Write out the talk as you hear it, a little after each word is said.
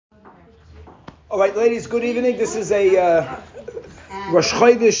All right, ladies, good evening. This is a Rosh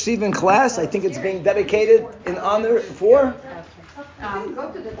Chodesh Sivan class. I think it's being dedicated in honor for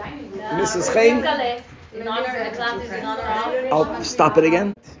Mrs. Chaim. In honor, the class is in honor of. I'll stop it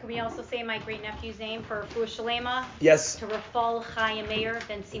again. Can we also say my great nephew's name for Fu Shalema? Yes. To Rafal Chaya Meir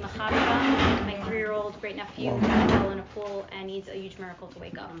Ben Sima Chaviva, my 3-year-old great nephew who fell in a pool and needs a huge miracle to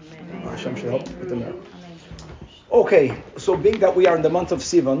wake up. Hashem should help with the miracle. Okay, so being that we are in the month of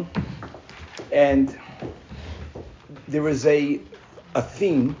Sivan, and there is a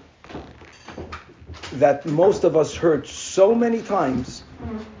theme that most of us heard so many times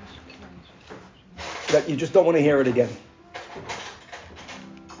that you just don't want to hear it again.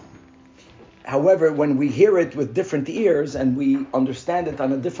 However, when we hear it with different ears and we understand it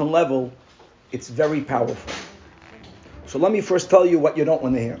on a different level, it's very powerful. So let me first tell you what you don't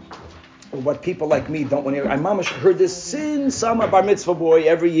want to hear, or what people like me don't want to hear. I mamash heard this since I'm a bar mitzvah boy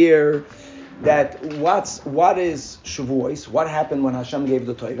every year, that what is Shavuos, what happened when Hashem gave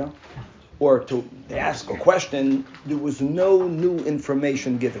the Torah, or they ask a question, there was no new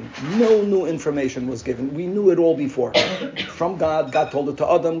information given. No new information was given. We knew it all before. From God, God told it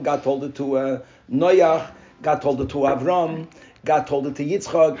to Adam, God told it to Noach, God told it to Avram, God told it to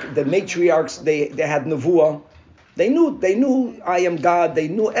Yitzchak, the matriarchs, they had Nevuah. They knew I am God, they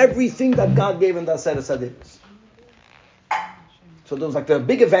knew everything that God gave in the Aseret Sadivus. So there was like the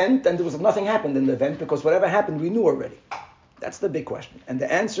big event, and there was nothing happened in the event, because whatever happened, we knew already. That's the big question. And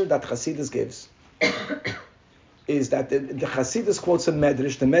the answer that Chassidus gives is that the Chassidus quotes a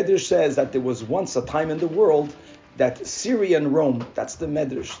Medrash. The Medrash says that there was once a time in the world that Syria and Rome, that's the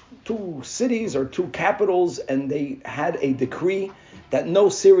Medrash, 2 cities or 2 capitals, and they had a decree that no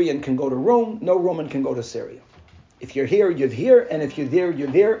Syrian can go to Rome, no Roman can go to Syria. If you're here, you're here, and if you're there,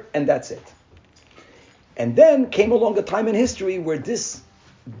 you're there, and that's it. And then came along a time in history where this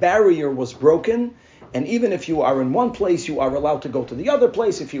barrier was broken, and even if you are in one place, you are allowed to go to the other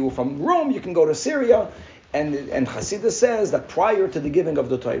place. If you were from Rome, you can go to Syria. And Chassidus says that prior to the giving of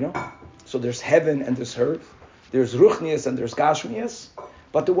the Torah, so there's heaven and there's earth, there's Ruchnias and there's Gashmias,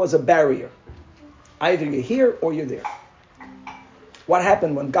 but there was a barrier. Either you're here or you're there. What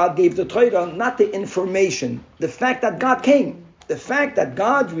happened when God gave the Torah? Not the information, the fact that God came, the fact that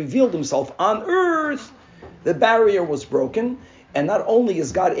God revealed himself on earth, the barrier was broken. And not only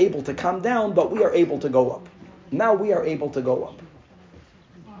is God able to come down, but we are able to go up. Now we are able to go up.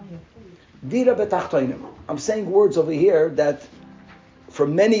 Dira betachtoinim. I'm saying words over here that for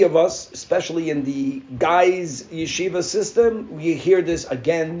many of us, especially in the guys yeshiva system, we hear this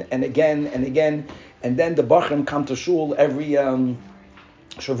again and again and again. And then the bachrim come to shul every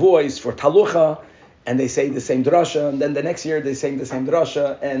Shavuos for talucha, and they say the same drasha. And then the next year they say the same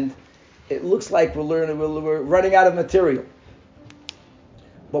drasha, and it looks like we're running out of material.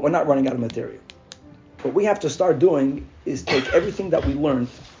 But we're not running out of material. What we have to start doing is take everything that we learned,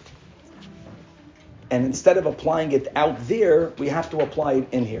 and instead of applying it out there, we have to apply it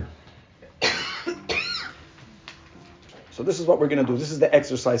in here. So this is what we're going to do. This is the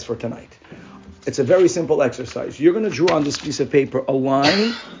exercise for tonight. It's a very simple exercise. You're going to draw on this piece of paper a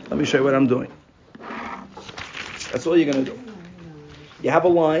line. Let me show you what I'm doing. That's all you're going to do. You have a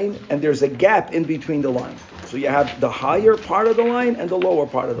line, and there's a gap in between the line. So you have the higher part of the line and the lower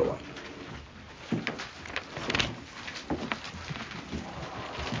part of the line.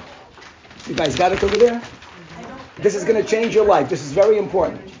 You guys got it over there? This is going to change your life. This is very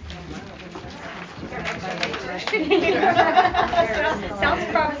important. Sounds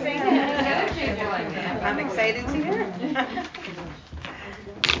promising. I'm excited to hear.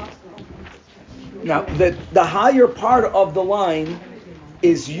 Now, the higher part of the line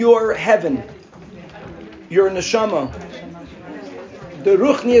is your heaven, your neshama. The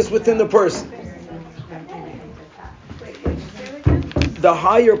ruchni is within the person. The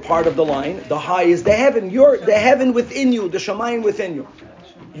higher part of the line, the high is the heaven. The heaven within you, the shamayim within you.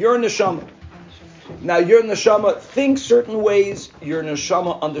 Your neshama. Now, your neshama thinks certain ways, your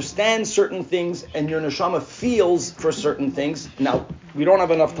neshama understands certain things, and your neshama feels for certain things. Now, we don't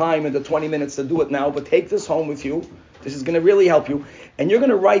have enough time in the 20 minutes to do it now, but take this home with you. This is going to really help you. And you're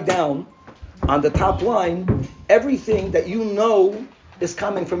going to write down on the top line everything that you know is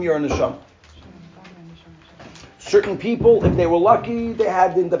coming from your neshama. Certain people, if they were lucky, they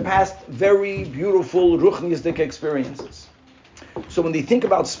had in the past very beautiful ruchnistic experiences. So when they think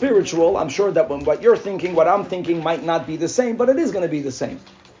about spiritual, I'm sure that when what you're thinking, what I'm thinking might not be the same, but it is going to be the same.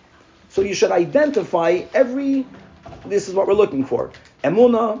 So you should identify this is what we're looking for.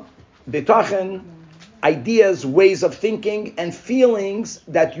 Emunah, betachen, ideas, ways of thinking, and feelings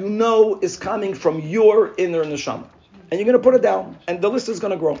that you know is coming from your inner neshama. And you're going to put it down, and the list is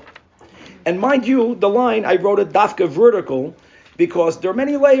going to grow. And mind you, the line, I wrote it dafka vertical because there are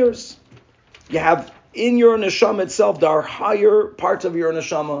many layers. You have in your neshama itself, there are higher parts of your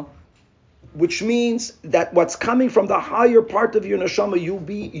neshama, which means that what's coming from the higher part of your neshama,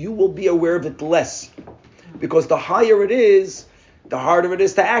 you will be aware of it less. Because the higher it is, the harder it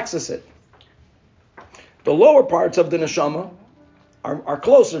is to access it. The lower parts of the neshama are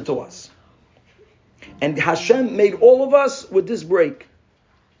closer to us. And Hashem made all of us with this break.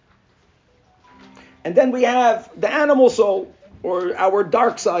 And then we have the animal soul, or our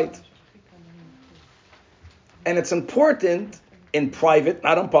dark side. And it's important, in private,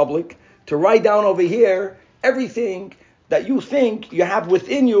 not in public, to write down over here everything that you think you have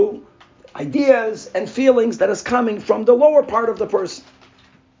within you, ideas and feelings that is coming from the lower part of the person.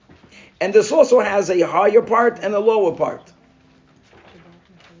 And this also has a higher part and a lower part.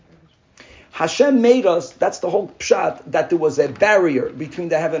 Hashem made us, that's the whole pshat, that there was a barrier between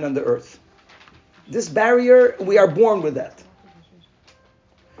the heaven and the earth. This barrier, we are born with that.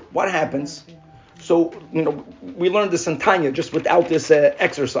 What happens? So, we learned this in Tanya just without this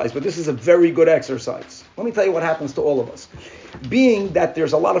exercise, but this is a very good exercise. Let me tell you what happens to all of us. Being that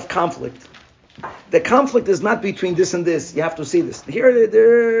there's a lot of conflict, the conflict is not between this and this. You have to see this. Here,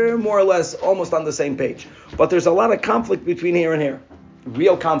 they're more or less almost on the same page. But there's a lot of conflict between here and here.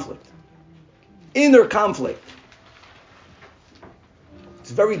 Real conflict. Inner conflict.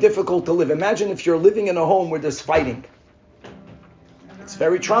 It's very difficult to live. Imagine if you're living in a home where there's fighting. It's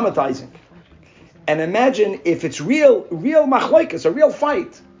very traumatizing. And imagine if it's real machloikas, a real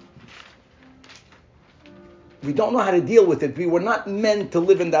fight. We don't know how to deal with it. We were not meant to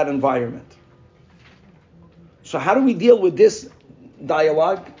live in that environment. So how do we deal with this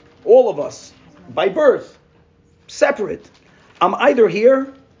dialogue? All of us, by birth, separate. I'm either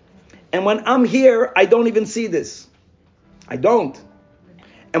here, and when I'm here, I don't even see this. I don't.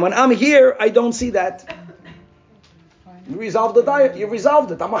 And when I'm here, I don't see that. You resolved you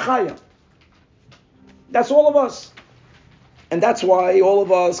resolved it. I'm a chaya. That's all of us. And that's why all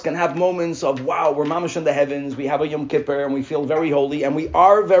of us can have moments of, wow, we're mamash in the heavens, we have a Yom Kippur, and we feel very holy, and we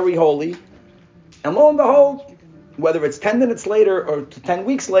are very holy. And lo and behold, whether it's 10 minutes later or 10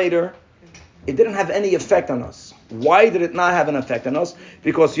 weeks later, it didn't have any effect on us. Why did it not have an effect on us?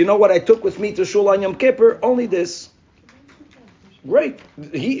 Because you know what I took with me to Shul on Yom Kippur? Only this. Great.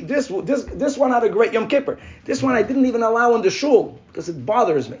 This one had a great Yom Kippur. This one I didn't even allow in the Shul because it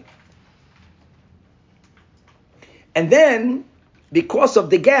bothers me. And then, because of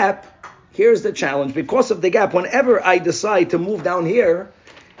the gap, here's the challenge. Because of the gap, whenever I decide to move down here,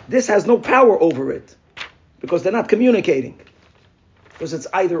 this has no power over it. Because they're not communicating. Because it's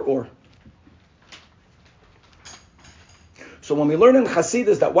either or. So when we learn in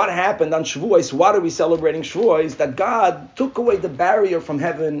Chassidus that what happened on Shavuos, why are we celebrating Shavuos? That God took away the barrier from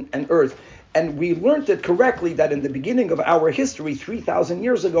heaven and earth. And we learned it correctly that in the beginning of our history, 3,000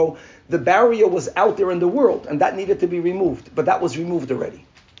 years ago, the barrier was out there in the world, and that needed to be removed. But that was removed already.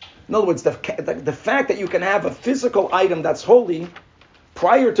 In other words, the fact that you can have a physical item that's holy,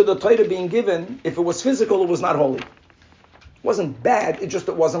 prior to the Torah being given, if it was physical, it was not holy. It wasn't bad, it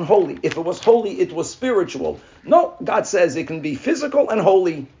wasn't holy. If it was holy, it was spiritual. No, God says it can be physical and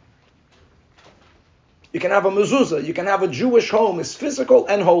holy. You can have a mezuzah, you can have a Jewish home, it's physical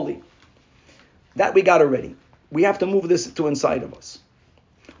and holy. That we got already. We have to move this to inside of us.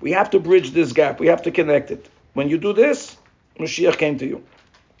 We have to bridge this gap. We have to connect it. When you do this, Mashiach came to you.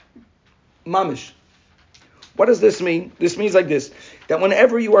 Mamish. What does this mean? This means like this, that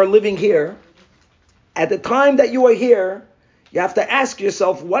whenever you are living here, at the time that you are here, you have to ask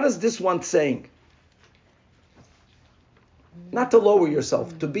yourself, what is this one saying? Not to lower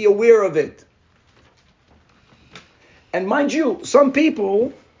yourself, to be aware of it. And mind you, some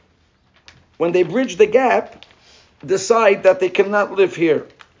people, when they bridge the gap, decide that they cannot live here.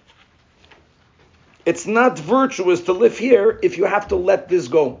 It's not virtuous to live here if you have to let this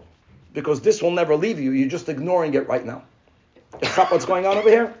go. Because this will never leave you. You're just ignoring it right now. What's going on over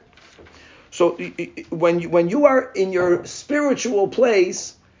here? So when you are in your spiritual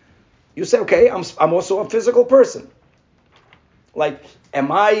place, you say, okay, I'm also a physical person. Like,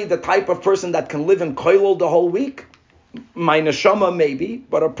 am I the type of person that can live in koilel the whole week? My neshama maybe,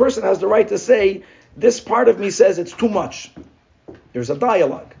 but a person has the right to say, this part of me says it's too much. There's a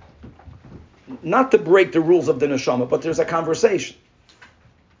dialogue. Not to break the rules of the neshama, but there's a conversation.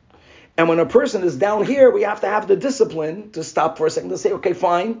 And when a person is down here, we have to have the discipline to stop for a second to say, okay,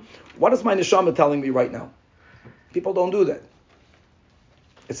 fine, what is my neshama telling me right now? People don't do that.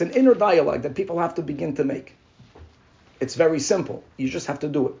 It's an inner dialogue that people have to begin to make. It's very simple. You just have to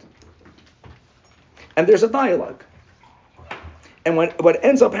do it. And there's a dialogue. And what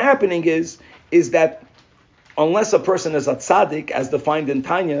ends up happening is that unless a person is a tzaddik, as defined in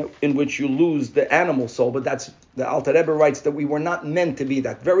Tanya, in which you lose the animal soul, but that's, the Alter Rebbe writes that we were not meant to be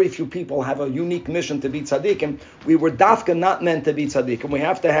that. Very few people have a unique mission to be tzaddikim. We were dafka not meant to be tzaddikim. We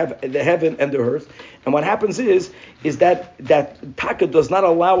have to have the heaven and the earth. And what happens is that Taka does not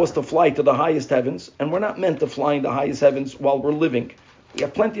allow us to fly to the highest heavens, and we're not meant to fly in the highest heavens while we're living. We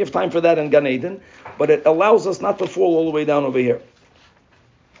have plenty of time for that in Gan Eden, but it allows us not to fall all the way down over here.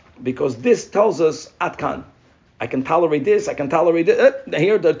 Because this tells us, Atkan. I can tolerate this, I can tolerate it.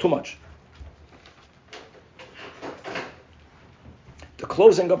 Here, they're too much. The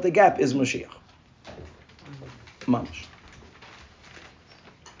closing of the gap is Mashiach. Mamash.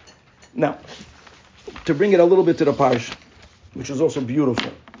 Now, to bring it a little bit to the Parsha, which is also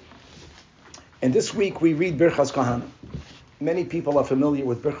beautiful. And this week we read Birchas Kahanim. Many people are familiar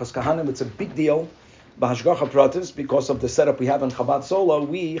with Birchas Kahanim. It's a big deal. B'hashgacha pratis, because of the setup we have in Chabad Sola,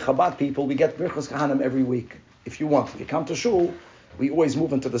 we Chabad people, we get Birchas Kahanim every week. If you want, if you come to shul, we always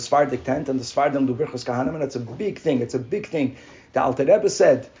move into the Sephardic tent, and the Sephardim do Birchas Kahanim, and it's a big thing. It's a big thing. The Alter Rebbe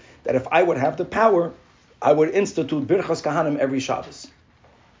said that if I would have the power, I would institute Birchas Kahanim every Shabbos.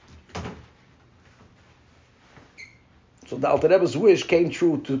 So the Alter Rebbe's wish came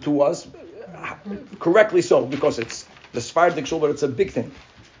true to us, correctly so, because it's the Sephardic shul, but it's a big thing.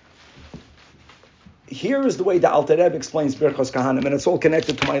 Here is the way the Alter Rebbe explains Birchas Kahanim, and it's all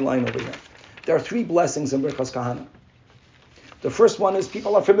connected to my line over here. There are 3 blessings in Birchas Kahanim. The first one is,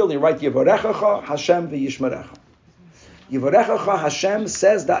 people are familiar, right? Yivarechacha Hashem v'yishmerecha. Yivarechacha Hashem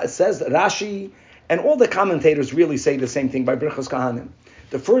says Rashi, and all the commentators really say the same thing by Birchas Kahanim.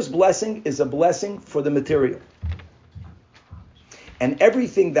 The first blessing is a blessing for the material. And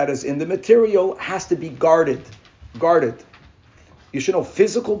everything that is in the material has to be guarded. You should know,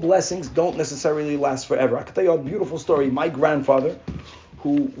 physical blessings don't necessarily last forever. I can tell you a beautiful story. My grandfather,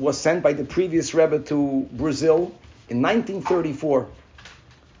 who was sent by the previous Rebbe to Brazil in 1934,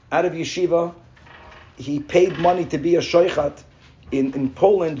 out of yeshiva, he paid money to be a shoichat. In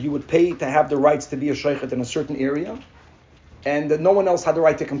Poland, you would pay to have the rights to be a shoichat in a certain area, and no one else had the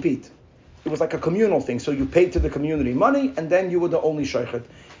right to compete. It was like a communal thing, so you paid to the community money, and then you were the only shoichat.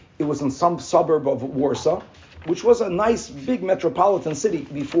 It was in some suburb of Warsaw, which was a nice, big metropolitan city.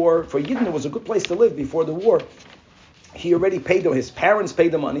 For Yidden, it was a good place to live before the war. He already paid them, his parents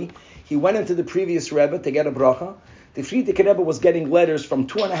paid the money. He went into the previous Rebbe to get a bracha. The Frierdiker Rebbe was getting letters from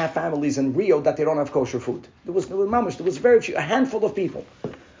 2.5 families in Rio that they don't have kosher food. There was very few, a handful of people.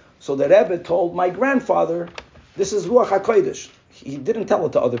 So the Rebbe told my grandfather, this is Ruach HaKodesh. He didn't tell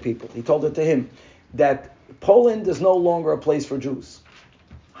it to other people. He told it to him, that Poland is no longer a place for Jews.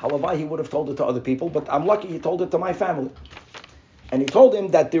 However, he would have told it to other people, but I'm lucky he told it to my family. And he told him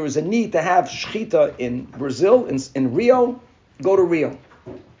that there is a need to have shechita in Brazil, in Rio, go to Rio.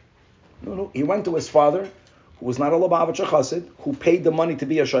 No, he went to his father, who was not a Lubavitcher Chassid, who paid the money to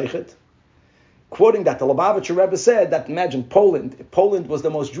be a sheichet, quoting that the Lubavitcher Rebbe said that, imagine Poland was the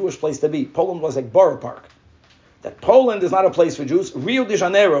most Jewish place to be. Poland was like Borough Park. That Poland is not a place for Jews. Rio de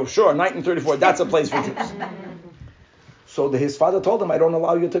Janeiro, sure, 1934, that's a place for Jews. So his father told him, I don't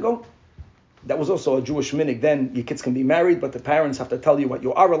allow you to go. That was also a Jewish minhag. Then your kids can be married, but the parents have to tell you what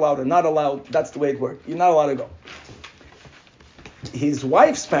you are allowed or not allowed. That's the way it worked. You're not allowed to go. His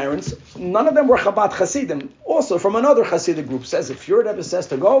wife's parents, none of them were Chabad Hasidim. Also from another Hasidic group, says if your Rebbe says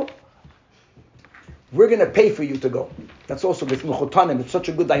to go, we're going to pay for you to go. That's also with Mechotanim. It's such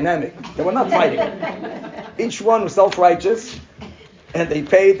a good dynamic. They were not fighting. Each one was self-righteous, and they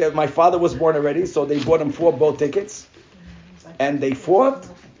paid. My father was born already, so they bought him 4 boat tickets, and they fought.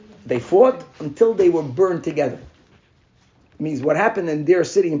 They fought until they were burned together. It means what happened in their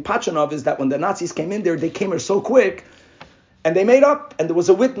city in Pachanov is that when the Nazis came in there, they came here so quick, and they made up, and there was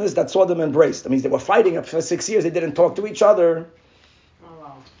a witness that saw them embraced. That means they were fighting for 6 years. They didn't talk to each other.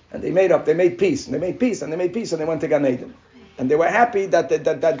 And they made up, they made peace, and they made peace, and they made peace, and they went to Gan Eden. And they were happy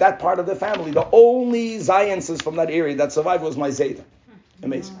that part of the family, the only Zionists from that area that survived was my Zayda.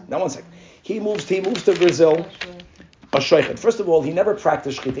 Amazing. Now one second. He moves to Brazil, a sheichet. First of all, he never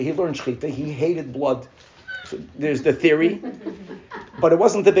practiced shechita. He learned shechita. He hated blood. So there's the theory. But it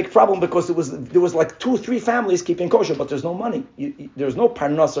wasn't a big problem because there was like 2-3 families keeping kosher, but there's no money. There's no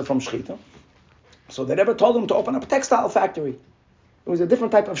parnasa from shechita. So they never told him to open up a textile factory. It was a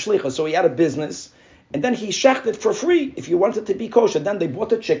different type of shlicha. So he had a business, and then he shechted for free. If you wanted to be kosher, then they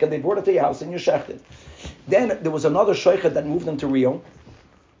bought a chicken, they brought it to your house, and you shechted. Then there was another sheichet that moved into Rio.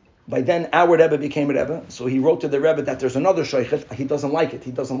 By then, our Rebbe became a Rebbe, so he wrote to the Rebbe that there's another sheichet. He doesn't like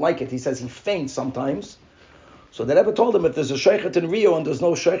it. He says he faints sometimes. So the Rebbe told him, if there's a sheichet in Rio and there's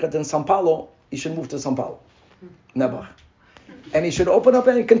no sheichet in São Paulo, you should move to São Paulo. Never. And he should open up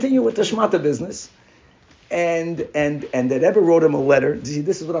and continue with the Shmata business. And the Rebbe wrote him a letter. See,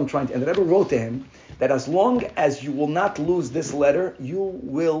 this is what I'm trying to. And the Rebbe wrote to him that as long as you will not lose this letter, you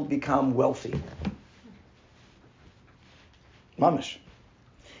will become wealthy. Mamish.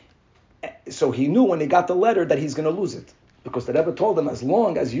 So he knew when he got the letter that he's going to lose it. Because the Rebbe told him, as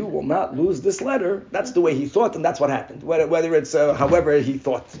long as you will not lose this letter, that's the way he thought, and that's what happened. Whether it's however he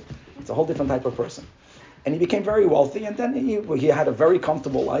thought. It's a whole different type of person. And he became very wealthy, and then he had a very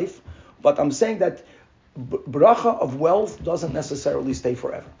comfortable life. But I'm saying that bracha of wealth doesn't necessarily stay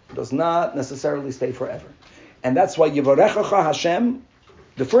forever. It does not necessarily stay forever. And that's why Yivarechacha Hashem,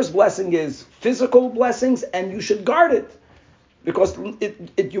 the first blessing is physical blessings, and you should guard it. Because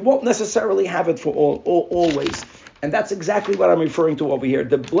you won't necessarily have it for always. And that's exactly what I'm referring to over here.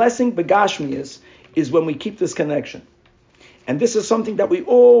 The blessing begashmius is when we keep this connection. And this is something that we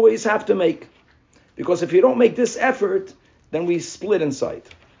always have to make. Because if you don't make this effort, then we split inside.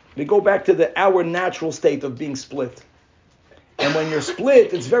 We go back to our natural state of being split. And when you're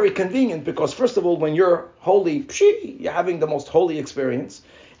split, it's very convenient because, first of all, when you're holy, you're having the most holy experience.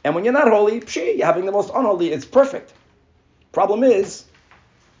 And when you're not holy, you're having the most unholy. It's perfect. Problem is,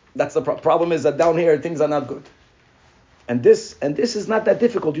 problem is that down here, things are not good. And this is not that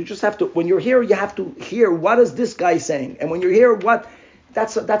difficult. You just have to, when you're here, you have to hear what is this guy saying. And when you're here,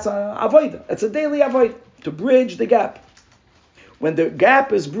 that's a avoid. It's a daily avoid to bridge the gap. When the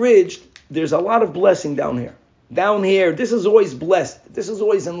gap is bridged, there's a lot of blessing down here. Down here, this is always blessed. This is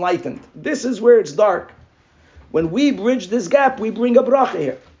always enlightened. This is where it's dark. When we bridge this gap, we bring a bracha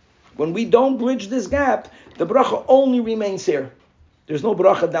here. When we don't bridge this gap, the bracha only remains here. There's no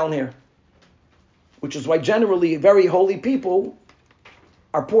bracha down here. Which is why generally very holy people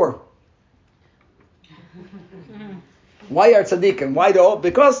are poor. Why are tzaddikim? Why though?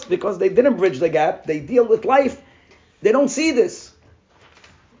 Because they didn't bridge the gap. They deal with life. They don't see this.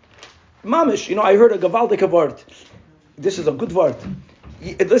 Mamish, I heard a gewaltige word. This is a good word.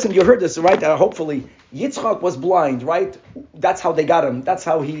 Listen, you heard this, right? Hopefully. Yitzchak was blind, right? That's how they got him. That's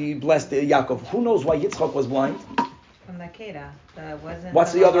how he blessed Yaakov. Who knows why Yitzchak was blind? From the Keda.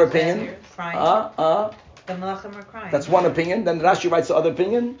 What's the other opinion? Crying. The Malachim were crying. That's one opinion. Then Rashi writes the other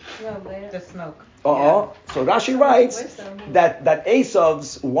opinion. The smoke. So Rashi writes that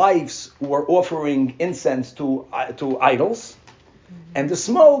Esav's wives were offering incense to idols, and the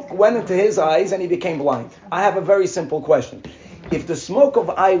smoke went into his eyes and he became blind. I have a very simple question. If the smoke of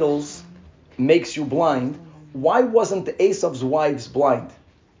idols makes you blind, why wasn't Esav's wives blind?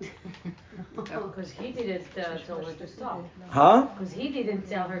 Because he didn't tell her to stop. Huh? Because he didn't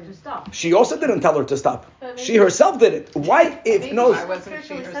tell her to stop. She also didn't tell her to stop. She herself did it. Why? If no. I wasn't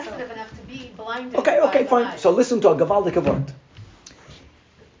spiritually sensitive enough to be blinded. Okay, fine. So listen to a gewaldige word.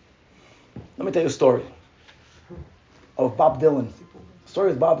 Let me tell you a story of Bob Dylan. The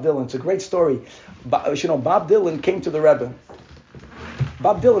story of Bob Dylan. It's a great story. Bob Dylan came to the Rebbe.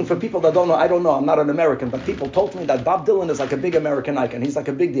 Bob Dylan, for people that don't know, I don't know, I'm not an American, but people told me that Bob Dylan is like a big American icon. He's like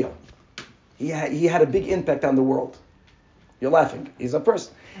a big deal. He had a big impact on the world. You're laughing. He's a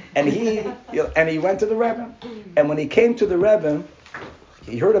person. And he went to the Rebbe. And when he came to the Rebbe,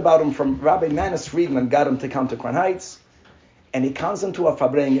 he heard about him from Rabbi Manis Friedman, got him to come to Crown Heights. And he comes into a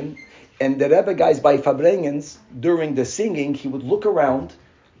Fabrengen. And the Rebbe guys by Fabrengens, during the singing, he would look around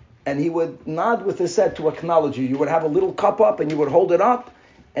and he would nod with his head to acknowledge you. You would have a little cup up and you would hold it up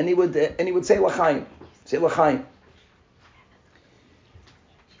and he would say L'chaim. Say L'chaim.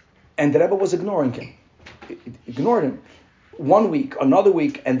 And the Rebbe was ignoring him. Ignored him. 1 week, another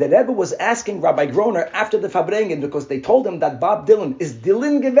week, and the Rebbe was asking Rabbi Groner after the Fabrengen because they told him that Bob Dylan is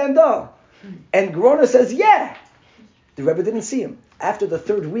Dylan Gewenda. And Groner says, yeah. The Rebbe didn't see him. After the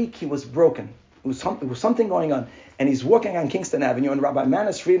third week, he was broken. It was something going on. And he's walking on Kingston Avenue, and Rabbi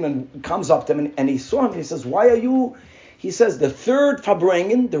Manis Friedman comes up to him, and he saw him, and he says, why are you... He says, the third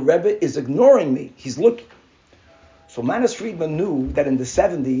Fabrengen, the Rebbe is ignoring me. He's looking. So Manis Friedman knew that in the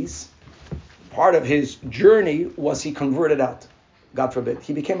 70s, part of his journey was he converted out. God forbid.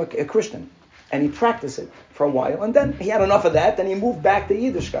 He became a Christian. And he practiced it for a while. And then he had enough of that, and he moved back to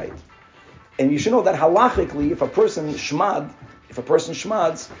Yiddishkeit. And you should know that halachically, if a person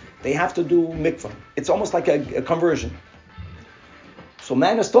shmads, they have to do mikvah. It's almost like a conversion. So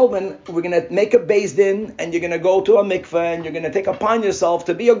Manis told him, we're going to make a beis din, and you're going to go to a mikvah, and you're going to take upon yourself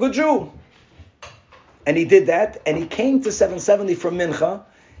to be a good Jew. And he did that, and he came to 770 from Mincha,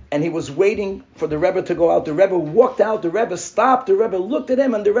 and he was waiting for the Rebbe to go out. The Rebbe walked out, the Rebbe stopped, the Rebbe looked at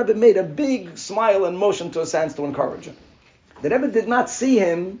him, and the Rebbe made a big smile and motion to his hands to encourage him. The Rebbe did not see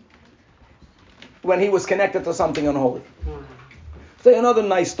him when he was connected to something unholy. So another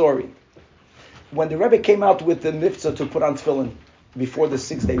nice story. when the Rebbe came out with the mitzvah to put on tefillin before the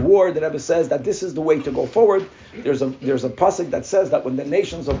 6-day war, the Rebbe says that this is the way to go forward. There's a pasuk that says that when the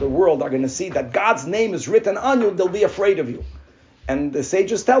nations of the world are going to see that God's name is written on you, they'll be afraid of you. And the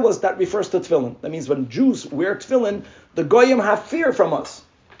sages tell us that refers to tefillin. That means when Jews wear tefillin, the goyim have fear from us.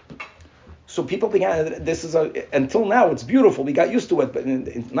 So people began, until now it's beautiful, we got used to it, but in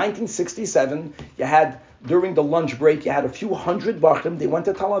 1967, you had, during the lunch break, you had a few hundred bachrim, they went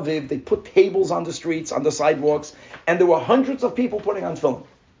to Tel Aviv, they put tables on the streets, on the sidewalks, and there were hundreds of people putting on tefillin.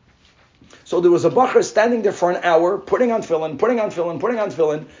 So there was a bacher standing there for an hour, putting on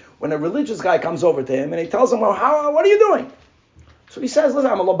tefillin, when a religious guy comes over to him, and he tells him, well, what are you doing? So he says, listen,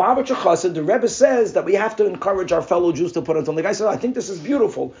 I'm a Lubavitcher Chassid. The Rebbe says that we have to encourage our fellow Jews to put on tefillin. The guy says, I think this is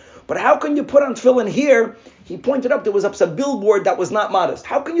beautiful, but how can you put on tefillin here? He pointed up, there was a billboard that was not modest.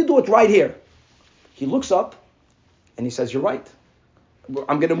 How can you do it right here? He looks up, and he says, you're right.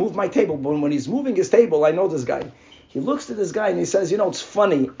 I'm going to move my table. But when he's moving his table, I know this guy. He looks to this guy, and he says, it's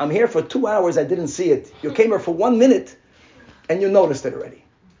funny. I'm here for 2 hours. I didn't see it. You came here for 1 minute, and you noticed it already.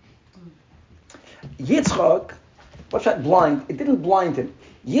 Yitzchak, what's that, blind? It didn't blind him.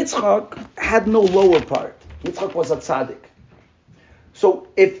 Yitzchak had no lower part. Yitzchak was a tzaddik. So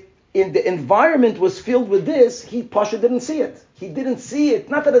if in the environment was filled with this, Pasha didn't see it. He didn't see it.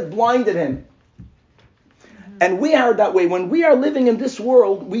 Not that it blinded him. And we are that way. When we are living in this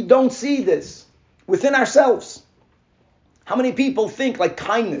world, we don't see this within ourselves. How many people think like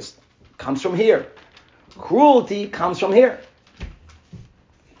kindness comes from here? Cruelty comes from here.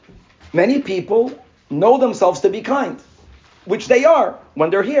 Many people know themselves to be kind, which they are when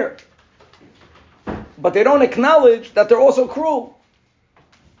they're here. But they don't acknowledge that they're also cruel.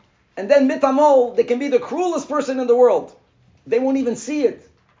 And then mitamol, they can be the cruelest person in the world. They won't even see it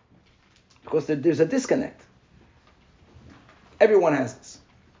because there's a disconnect. Everyone has this.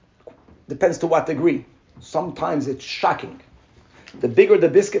 Depends to what degree. Sometimes it's shocking. The bigger the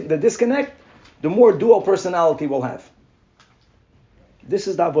disconnect, the more dual personality we'll have. This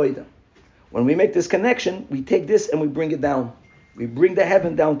is the avodah. When we make this connection, we take this and we bring it down. We bring the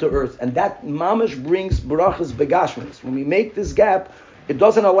heaven down to earth. And that mamash brings brachas begashmis. When we make this gap, it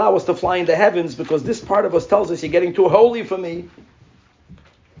doesn't allow us to fly in the heavens because this part of us tells us, you're getting too holy for me.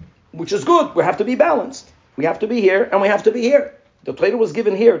 Which is good. We have to be balanced. We have to be here and we have to be here. The Torah was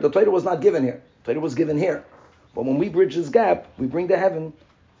given here. The Torah was not given here. The Torah was given here. But when we bridge this gap, we bring the heaven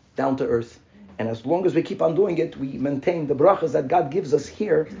down to earth. And as long as we keep on doing it, we maintain the brachas that God gives us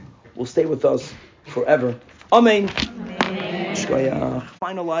here will stay with us forever. Amen.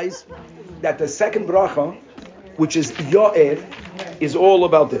 Finalize that the second bracha, which is Yo'er, is all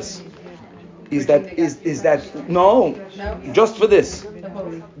about this. Is that no, just for this.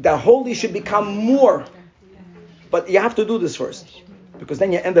 The holy should become more. But you have to do this first, because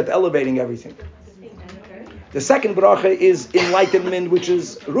then you end up elevating everything. The second bracha is enlightenment, which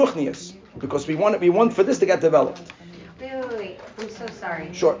is ruchnius, because we want for this to get developed. Wait. I'm so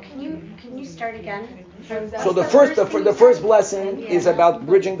sorry. Sure. Can you start again? So the first blessing is about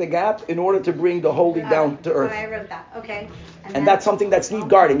bridging the gap in order to bring the holy down to earth. I wrote that. Okay. And that's something that's need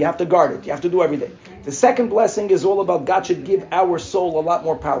guarding. You have to guard it. You have to do every day. The second blessing is all about God should give our soul a lot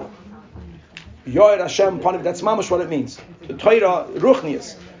more power. Yoed Hashem Panav, that's mamash what it means. The Torah,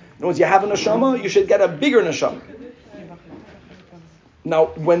 ruchnius. In other words, you have a neshama, you should get a bigger neshama. Now,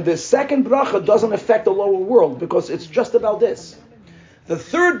 when the second bracha doesn't affect the lower world, because it's just about this. The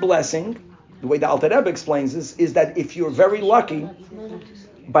third blessing, the way the Alter Rebbe explains this, is that if you're very lucky,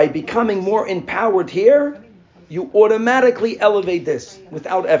 by becoming more empowered here, you automatically elevate this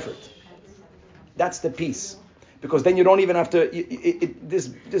without effort. That's the piece. Because then you don't even have to,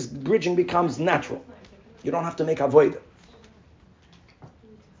 this bridging becomes natural. You don't have to make avodah.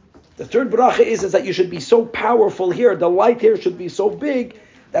 The third bracha is that you should be so powerful here, the light here should be so big,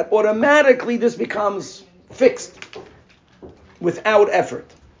 that automatically this becomes fixed without effort.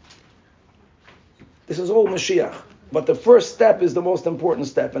 This is all Mashiach. But the first step is the most important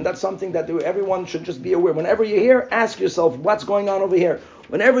step. And that's something that everyone should just be aware. Whenever you're here, ask yourself, what's going on over here?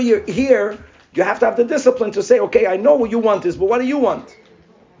 Whenever you're here, you have to have the discipline to say, okay, I know what you want is, but what do you want?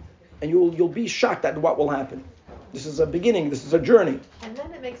 And you'll be shocked at what will happen. This is a beginning. This is a journey. And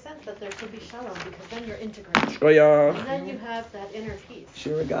then it makes sense that there could be shalom, because then you're integrated. Shkoyach. And then you have that inner peace.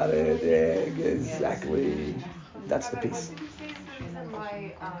 Sure, got it. Yeah, exactly. That's the piece.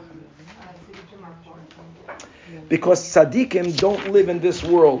 Because tzaddikim don't live in this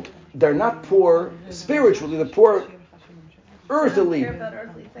world. They're not poor spiritually. They're poor earthily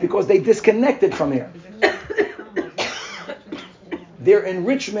because they disconnected from here. Their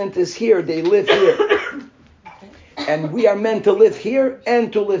enrichment is here. They live here. And we are meant to live here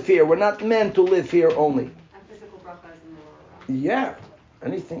and to live here. We're not meant to live here only. And physical brachas in the lower realm. Yeah,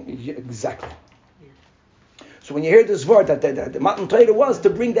 anything, exactly. So when you hear this word, that the Matan Torah was to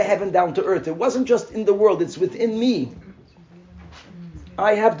bring the heaven down to earth. It wasn't just in the world, it's within me.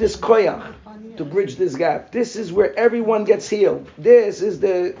 I have this koyach to bridge this gap. This is where everyone gets healed. This is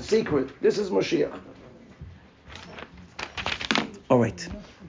the secret. This is Mashiach. All right.